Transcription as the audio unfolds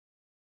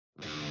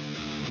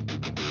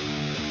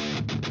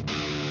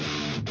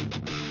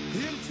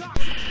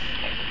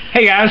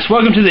Hey guys,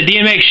 welcome to the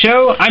DMX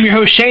Show. I'm your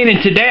host Shane, and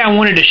today I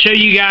wanted to show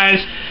you guys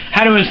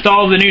how to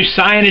install the new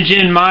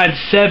Cyanogen Mod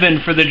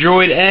 7 for the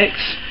Droid X.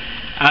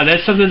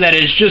 That's something that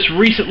has just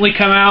recently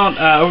come out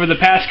over the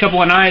past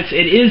couple of nights.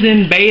 It is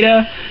in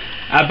beta.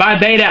 By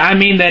beta, I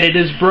mean that it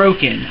is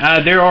broken.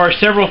 There are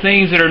several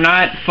things that are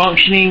not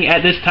functioning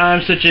at this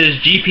time, such as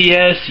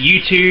GPS,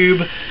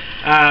 YouTube,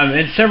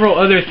 and several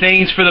other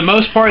things. For the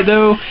most part,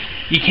 though,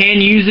 you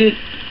can use it.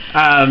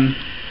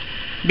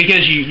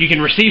 Because you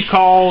can receive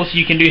calls,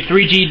 you can do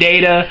 3G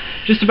data,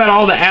 just about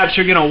all the apps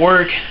are going to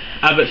work,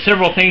 but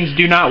several things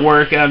do not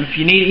work. If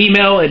you need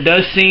email, it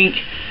does sync.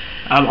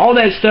 All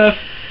that stuff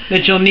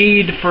that you'll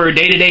need for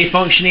day-to-day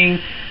functioning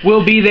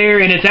will be there,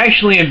 and it's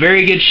actually in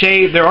very good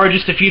shape. There are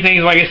just a few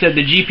things, like I said,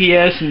 the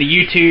GPS and the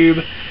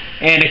YouTube,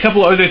 and a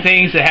couple of other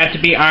things that have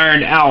to be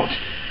ironed out.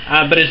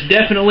 But it's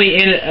definitely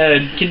in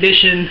a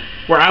condition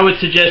where I would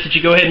suggest that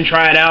you go ahead and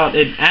try it out.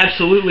 It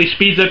absolutely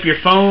speeds up your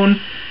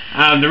phone.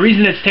 The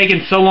reason it's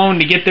taken so long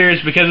to get there is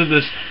because of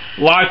this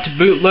locked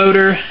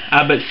bootloader,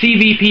 but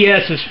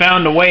CVPS has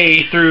found a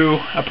way through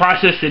a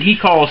process that he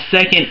calls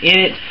second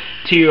init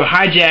to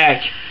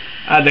hijack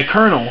the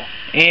kernel.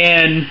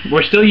 And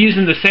we're still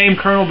using the same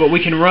kernel, but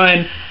we can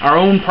run our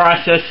own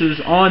processes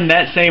on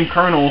that same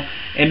kernel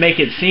and make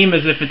it seem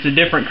as if it's a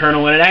different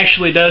kernel, and it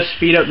actually does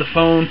speed up the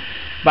phone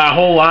by a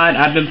whole lot.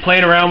 I've been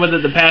playing around with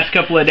it the past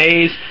couple of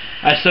days.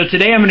 So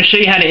today I'm going to show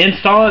you how to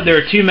install it. There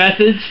are two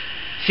methods.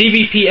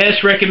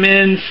 CVPS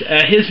recommends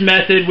his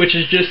method, which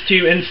is just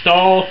to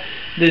install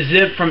the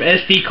zip from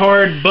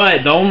Sdcard,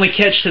 but the only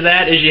catch to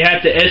that is you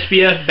have to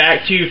SBF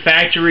back to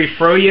factory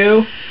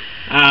Froyo.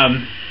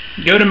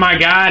 Go to my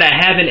guide. I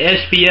have an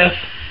SBF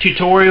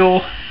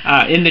tutorial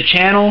in the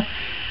channel,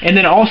 and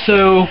then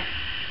also,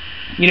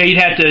 you'd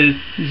have to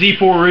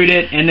Z4 root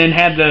it and then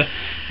have the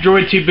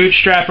Droid 2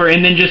 bootstrapper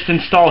and then just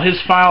install his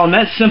file, and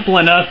that's simple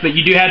enough, but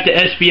you do have to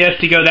SBF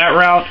to go that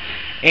route.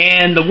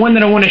 And the one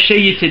that I want to show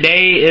you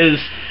today is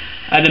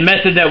the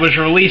method that was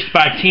released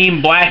by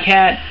Team Black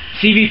Hat.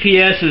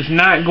 CVPS is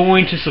not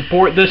going to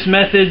support this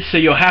method, so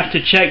you'll have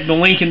to check the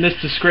link in this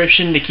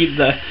description to keep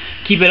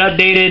it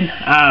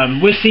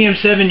updated. With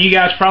Cm7, you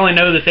guys probably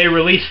know that they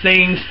release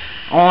things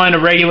on a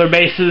regular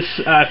basis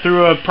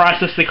through a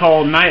process they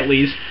call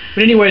nightlies.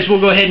 But anyways,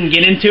 we'll go ahead and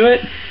get into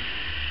it.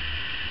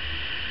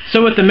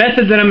 So with the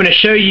method that I'm going to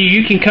show you,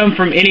 you can come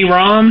from any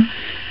ROM.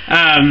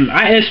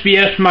 I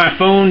SBF'd my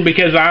phone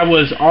because I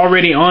was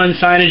already on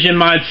Cyanogen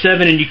Mod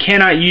 7, and you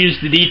cannot use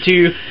the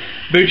D2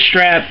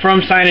 bootstrap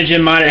from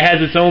Cyanogen Mod. It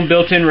has its own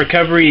built-in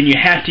recovery, and you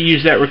have to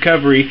use that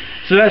recovery.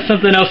 So that's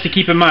something else to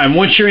keep in mind.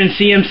 Once you're in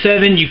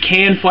Cm7, you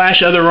can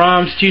flash other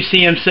ROMs to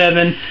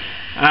Cm7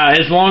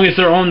 as long as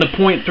they're on the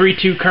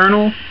 0.32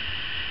 kernel,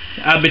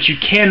 but you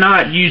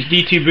cannot use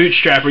D2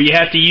 bootstrapper. You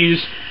have to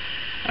use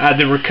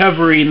the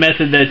recovery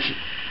method that's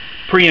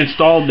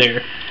pre-installed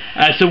there.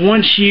 So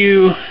once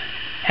you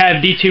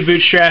have D2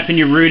 bootstrap and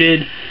you're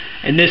rooted,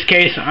 in this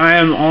case I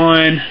am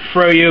on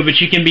Froyo,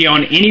 but you can be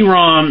on any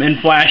ROM and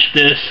flash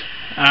this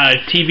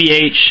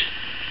TBH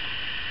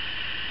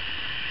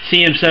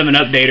Cm7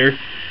 updater.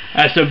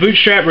 So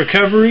bootstrap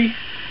recovery,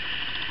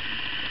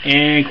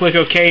 and click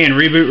OK and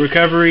reboot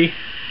recovery.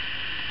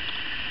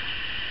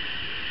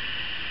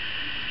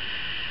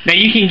 Now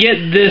you can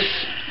get this,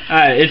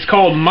 it's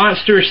called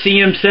Monster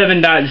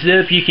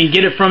Cm7.zip. You can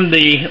get it from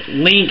the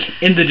link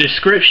in the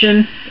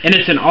description, and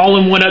it's an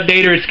all-in-one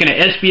updater. It's going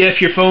to SBF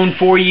your phone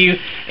for you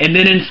and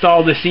then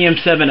install the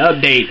Cm7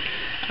 update.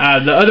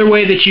 The other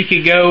way that you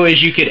could go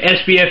is you could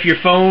SBF your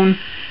phone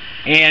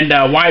and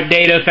wipe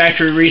data,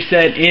 factory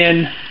reset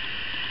in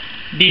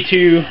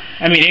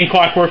in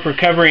Clockwork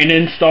Recovery and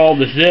install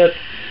the zip.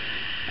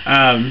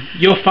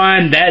 You'll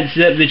find that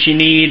zip that you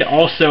need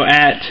also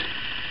at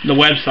the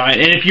website.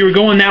 And if you were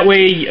going that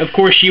way, of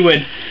course you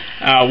would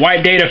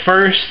wipe data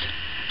first,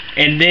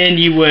 and then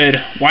you would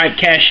wipe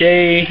cache,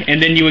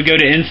 and then you would go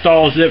to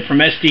install zip from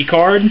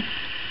Sdcard,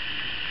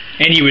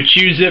 and you would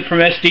choose zip from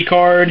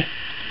Sdcard,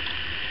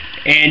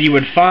 and you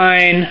would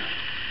find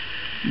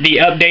the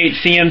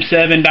update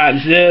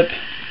cm7.zip,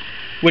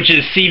 which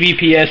is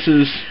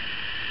CVPS's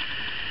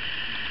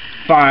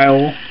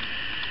file,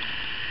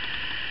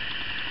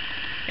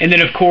 and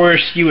then of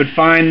course you would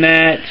find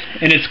that,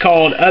 and it's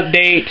called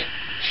update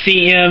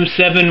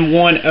Cm7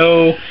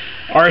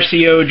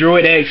 RCO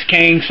Droid X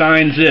Kang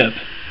sign zip.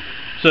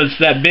 So it's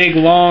that big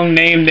long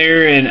name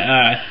there,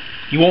 and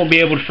you won't be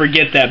able to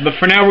forget that. But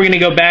for now, we're going to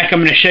go back. I'm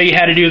going to show you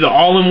how to do the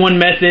all-in-one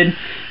method.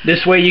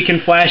 This way you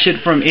can flash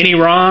it from any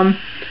ROM.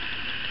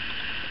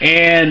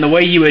 And the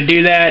way you would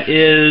do that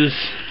is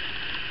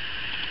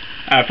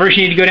first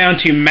you need to go down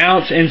to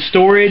Mounts and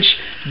Storage.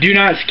 Do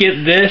not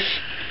skip this.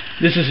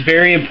 This is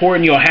very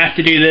important. You'll have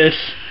to do this.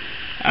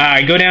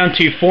 Go down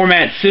to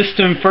Format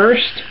System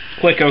first.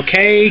 Click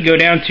OK. Go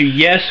down to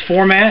Yes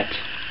Format.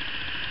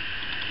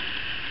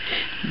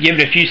 Give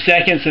it a few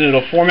seconds and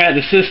it'll format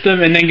the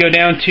system, and then go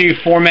down to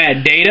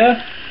Format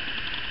Data.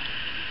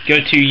 Go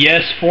to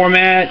Yes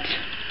Format.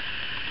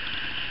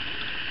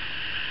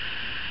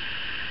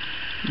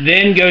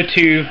 Then go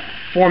to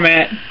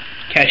Format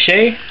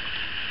Cache.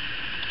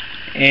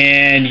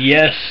 and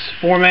yes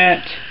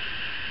format,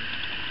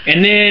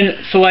 and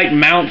then select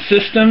mount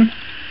system,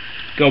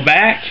 go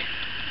back,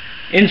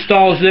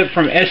 install zip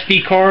from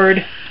SD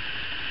card,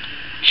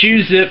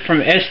 choose zip from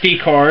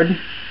SD card,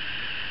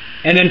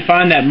 and then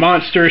find that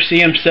monster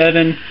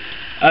CM7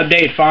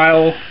 update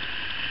file.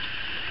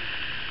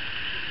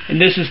 And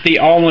this is the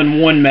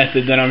all-in-one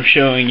method that I'm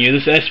showing you.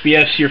 This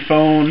SBFs your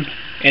phone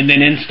and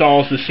then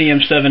installs the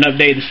CM7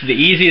 update. This is the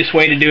easiest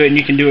way to do it, and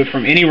you can do it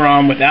from any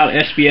ROM without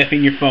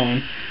SBFing your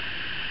phone.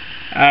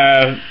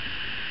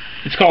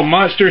 It's called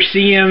Monster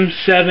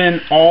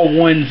CM7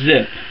 All-One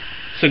Zip.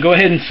 So go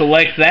ahead and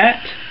select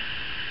that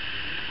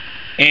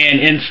and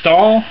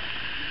install.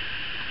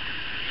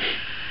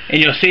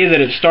 And you'll see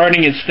that it's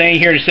starting. It's staying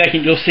here in a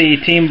second. You'll see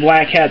Team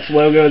Black Hat's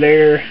logo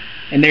there,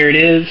 and there it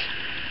is.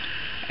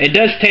 It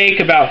does take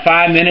about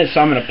 5 minutes, so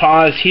I'm going to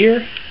pause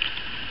here.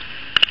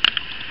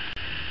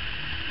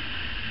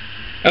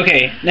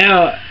 Okay,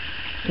 now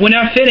when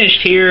I'm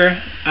finished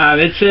here,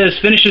 it says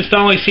finish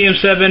installing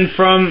CM7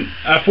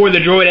 for the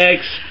Droid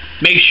X.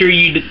 Make sure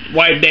you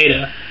wipe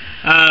data.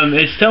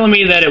 It's telling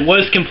me that it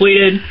was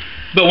completed,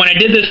 but when I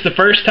did this the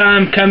first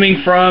time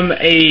coming from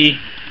a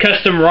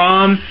custom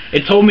ROM,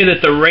 it told me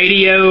that the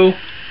radio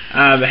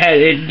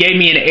it gave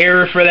me an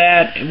error for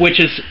that, which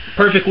is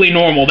perfectly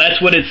normal.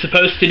 That's what it's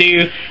supposed to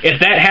do. If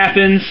that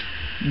happens,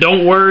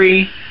 don't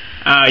worry.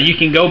 You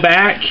can go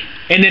back,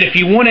 and then if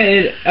you want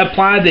to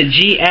apply the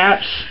G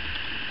apps,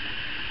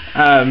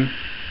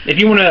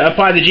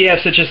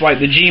 such as like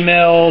the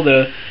Gmail,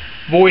 the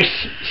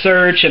voice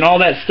search, and all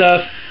that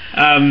stuff,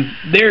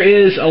 there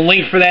is a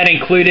link for that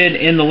included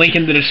in the link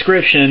in the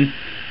description.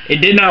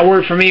 It did not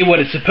work for me. What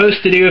it's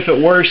supposed to do, if it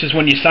works, is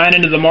when you sign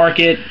into the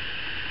market,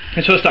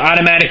 it's supposed to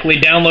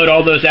automatically download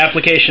all those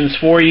applications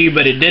for you,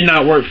 but it did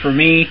not work for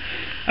me.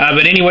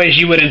 But anyways,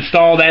 you would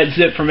install that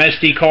zip from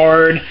SD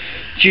card,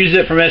 choose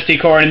it from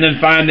SD card, and then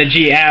find the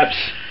G apps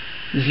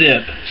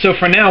zip. So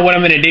for now, what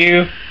I'm going to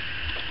do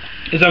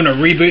is I'm going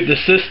to reboot the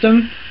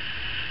system.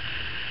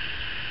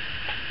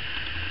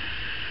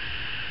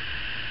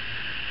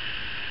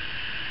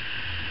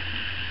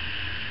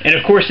 And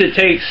of course it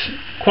takes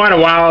quite a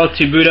while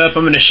to boot up.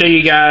 I'm going to show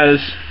you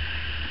guys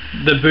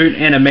the boot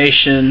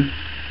animation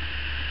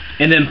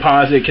and then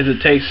pause it because it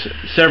takes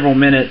several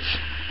minutes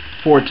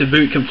for it to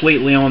boot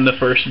completely on the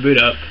first boot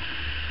up.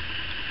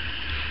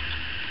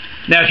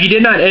 Now if you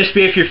did not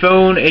SBF your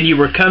phone and you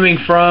were coming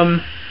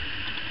from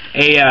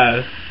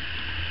a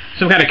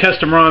some kind of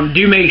custom ROM,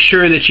 do make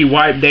sure that you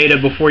wipe data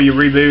before you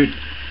reboot,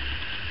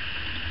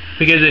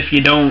 because if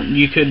you don't,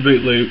 you could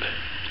boot loop.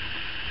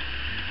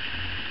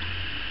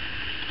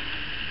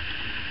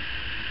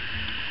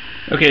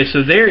 Okay,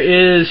 so there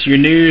is your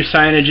new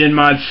Cyanogen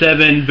Mod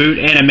 7 boot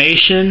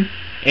animation,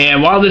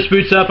 and while this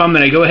boots up, I'm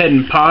going to go ahead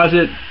and pause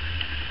it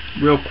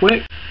real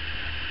quick.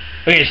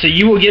 Okay, so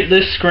you will get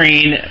this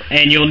screen,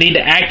 and you'll need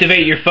to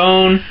activate your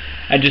phone.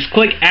 Just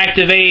click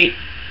activate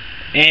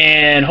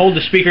and hold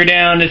the speaker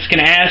down. It's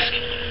going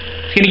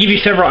to give you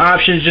several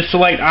options. Just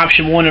select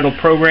option 1, it'll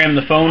program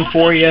the phone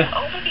for you.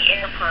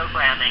 Over-the-air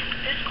programming.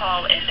 This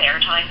call is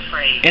airtime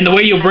free. And the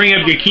way you'll bring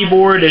up your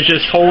keyboard is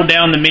just hold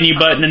down the menu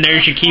button, and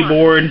there's your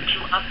keyboard.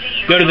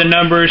 Go to the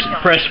numbers,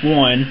 press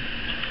 1,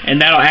 and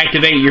that'll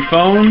activate your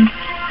phone.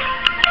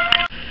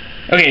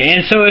 Okay,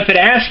 and so if it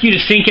asks you to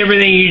sync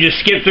everything, you just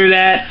skip through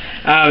that.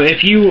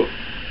 If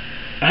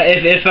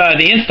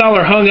the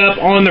installer hung up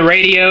on the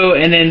radio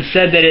and then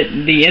said that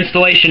the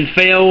installation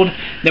failed,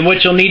 then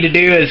what you'll need to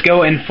do is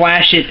go and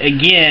flash it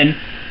again.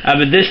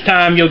 But this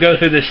time you'll go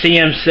through the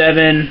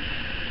CM7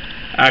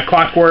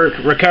 clockwork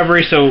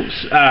recovery. So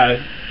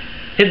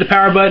hit the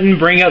power button,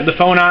 bring up the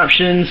phone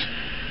options,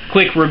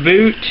 click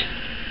reboot,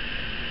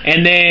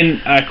 and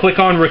then click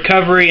on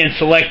recovery and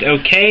select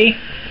OK.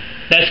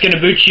 That's going to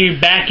boot you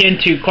back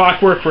into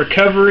clockwork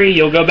recovery.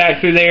 You'll go back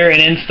through there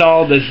and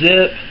install the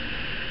zip.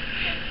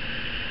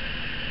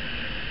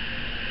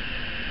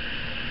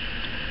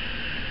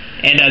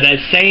 And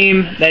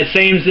that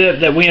same zip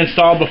that we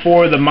installed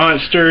before, the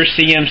Monster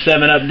CM7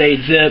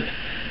 update zip,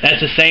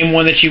 that's the same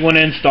one that you want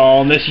to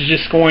install. And this is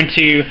just going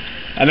to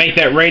make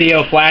that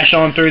radio flash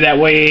on through. That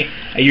way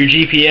your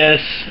GPS,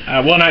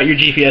 well, not your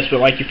GPS, but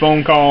like your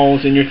phone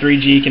calls and your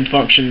 3G can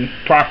function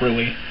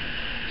properly.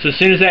 So as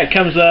soon as that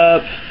comes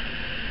up,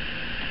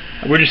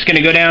 we're just going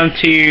to go down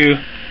to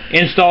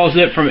install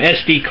zip from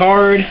SD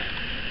card,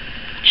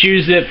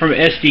 choose zip from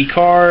SD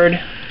card,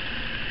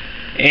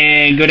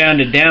 and go down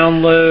to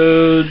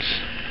downloads,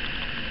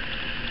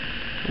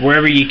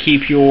 wherever you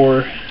keep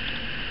your,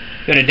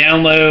 go to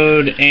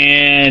download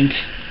and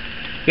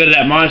go to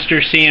that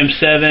Monster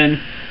CM7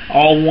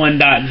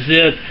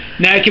 all1.zip.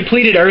 Now it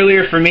completed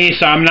earlier for me,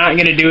 so I'm not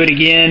going to do it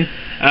again,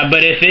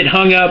 but if it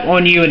hung up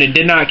on you and it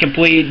did not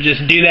complete,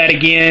 just do that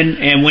again,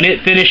 and when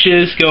it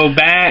finishes, go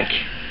back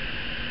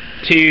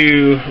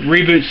to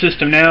Reboot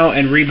System Now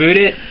and reboot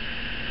it.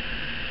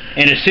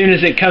 And as soon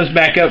as it comes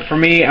back up for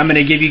me, I'm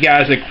going to give you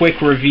guys a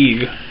quick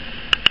review.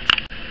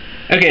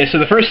 Okay, so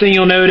the first thing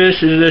you'll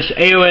notice is this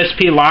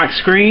AOSP lock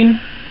screen.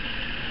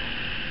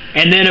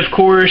 And then of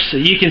course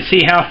you can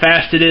see how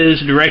fast it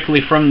is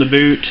directly from the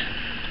boot.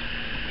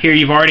 Here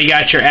you've already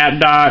got your app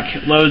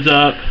dock, loads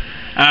up.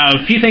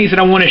 A few things that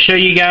I want to show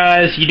you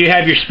guys. You do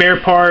have your spare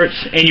parts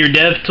and your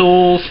dev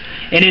tools.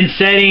 And in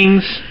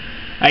settings,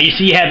 you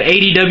see you have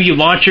ADW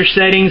launcher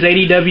settings.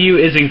 ADW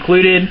is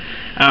included.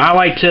 I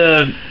like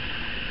to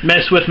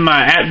mess with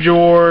my app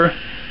drawer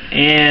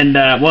and,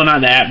 well,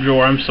 not the app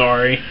drawer, I'm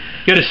sorry.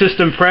 Go to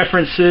System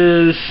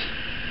Preferences,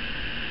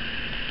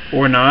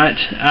 or not.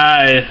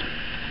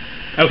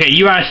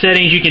 Okay, UI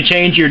settings, you can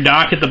change your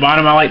dock at the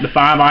bottom. I like the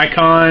 5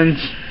 icons.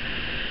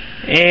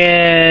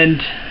 And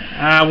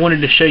I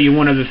wanted to show you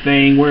one other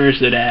thing. Where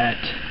is it at?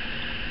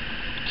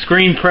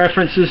 Screen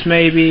preferences,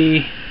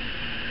 maybe.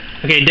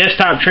 Okay,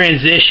 desktop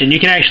transition. You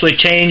can actually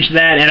change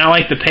that, and I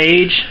like the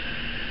page.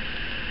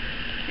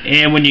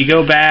 And when you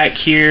go back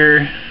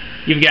here,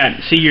 you've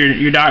got, see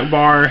your dock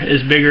bar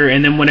is bigger,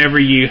 and then whenever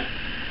you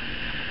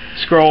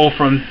scroll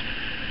from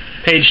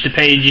page to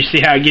page, you see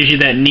how it gives you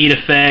that neat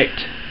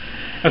effect.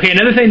 Okay,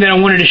 another thing that I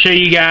wanted to show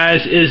you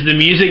guys is the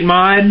music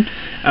mod.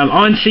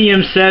 On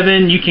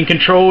CM7, you can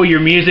control your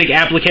music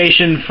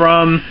application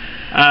from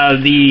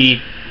the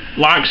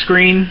lock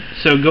screen.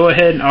 So go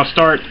ahead and I'll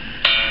start.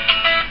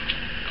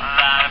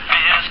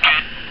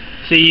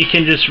 So you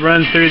can just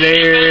run through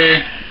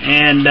there,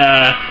 and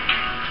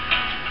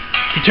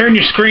if you turn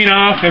your screen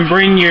off and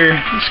bring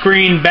your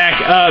screen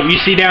back up, you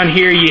see down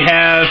here you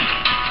have,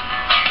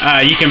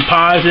 you can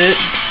pause it.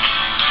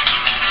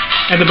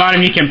 At the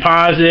bottom you can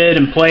pause it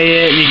and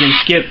play it, and you can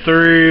skip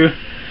through.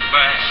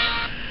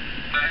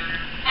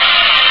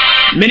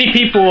 Many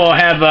people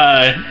have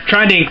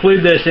tried to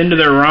include this into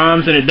their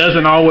ROMs, and it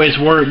doesn't always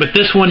work, but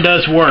this one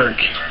does work.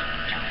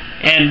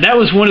 And that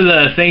was one of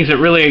the things that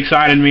really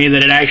excited me,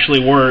 that it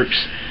actually works.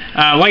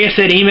 Like I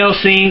said, email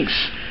syncs,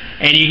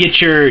 and you get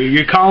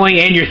your calling,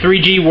 and your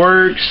 3G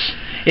works.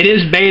 It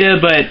is beta,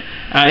 but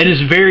it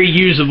is very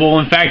usable.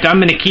 In fact, I'm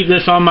going to keep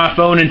this on my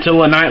phone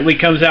until a Nightly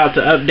comes out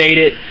to update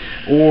it,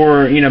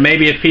 or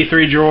maybe if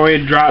P3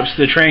 Droid drops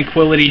the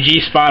Tranquility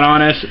G-Spot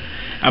on us,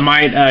 I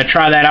might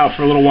try that out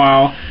for a little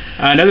while.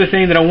 Another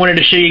thing that I wanted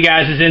to show you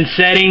guys is in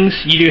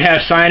settings, you do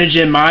have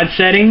Cyanogen mod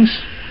settings,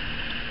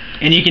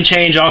 and you can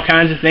change all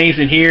kinds of things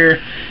in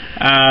here.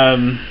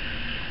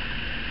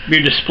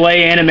 Your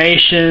display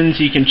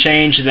animations, you can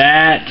change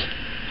that.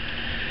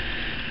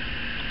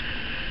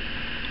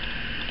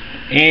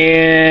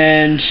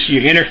 And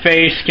your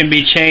interface can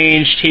be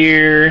changed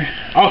here.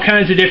 All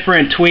kinds of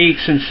different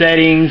tweaks and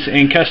settings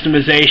and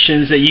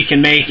customizations that you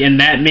can make in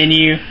that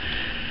menu.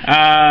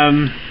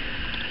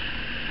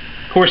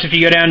 Of course, if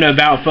you go down to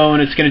About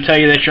Phone, it's going to tell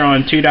you that you're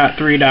on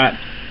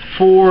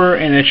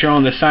 2.3.4 and that you're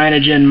on the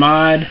Cyanogen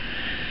mod.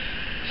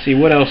 Let's see,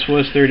 what else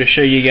was there to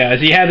show you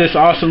guys? You have this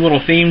awesome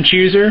little theme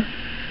chooser,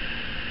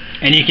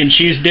 and you can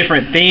choose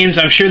different themes.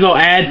 I'm sure they'll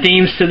add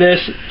themes to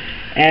this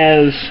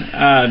as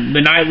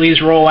the Nightlies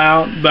roll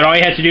out, but all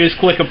you have to do is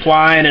click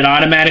Apply, and it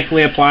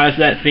automatically applies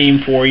that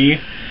theme for you.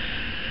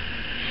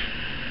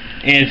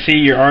 And see,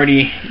 you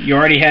already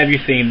have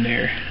your theme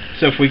there.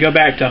 So if we go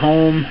back to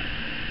Home,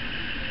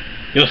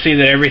 you'll see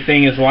that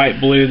everything is light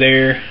blue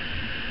there.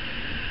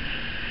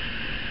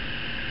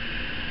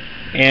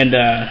 And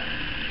of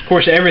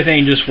course,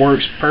 everything just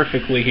works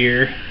perfectly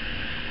here.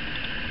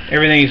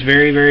 Everything's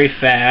very, very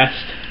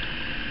fast.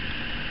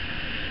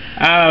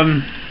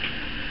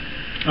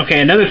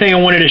 Okay, another thing I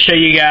wanted to show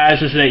you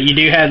guys is that you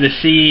do have the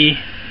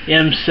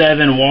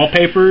Cm7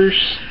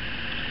 Wallpapers.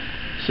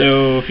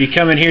 So if you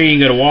come in here, you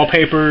can go to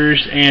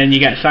Wallpapers, and you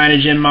got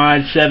Cyanogen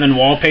Mod 7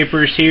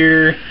 Wallpapers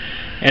here.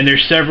 And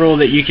there's several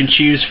that you can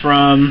choose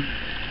from.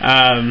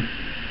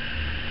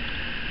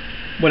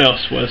 What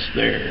else was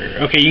there?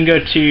 Okay, you can go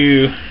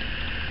to,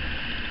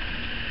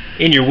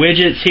 in your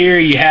widgets here,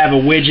 you have a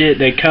widget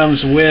that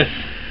comes with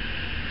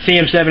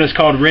CM7. It's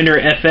called Render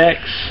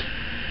FX.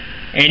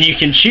 And you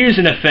can choose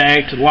an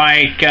effect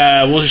like,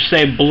 we'll just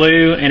say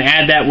blue, and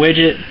add that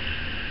widget.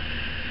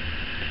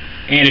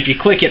 And if you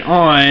click it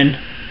on,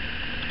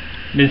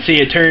 then see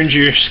it turns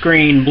your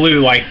screen blue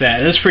like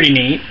that. That's pretty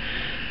neat.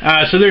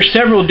 So there's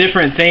several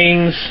different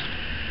things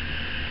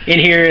in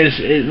here.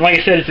 Like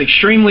I said, it's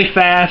extremely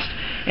fast,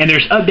 and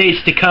there's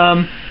updates to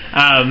come.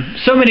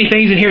 So many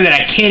things in here that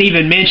I can't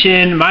even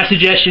mention. My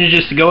suggestion is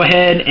just to go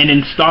ahead and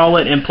install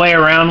it and play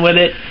around with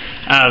it.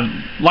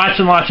 Lots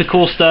and lots of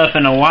cool stuff,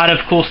 and a lot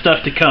of cool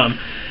stuff to come.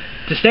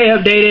 To stay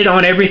updated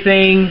on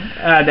everything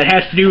that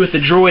has to do with the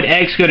Droid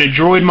X, go to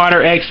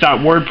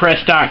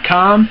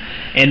droidmodderx.wordpress.com,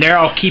 and there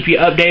I'll keep you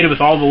updated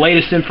with all the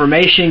latest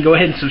information. Go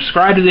ahead and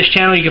subscribe to this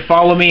channel. You can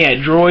follow me at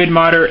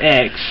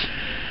droidmodderx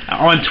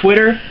on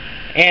Twitter.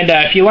 And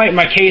if you like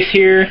my case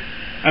here,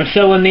 I'm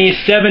selling these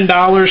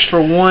 $7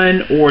 for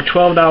one or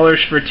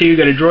 $12 for two.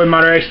 Go to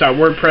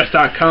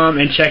droidmodderx.wordpress.com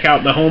and check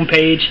out the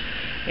homepage,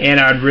 and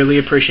I'd really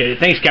appreciate it.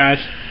 Thanks, guys.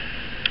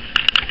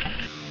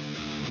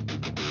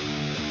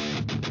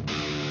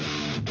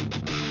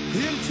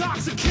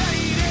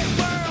 Intoxicated.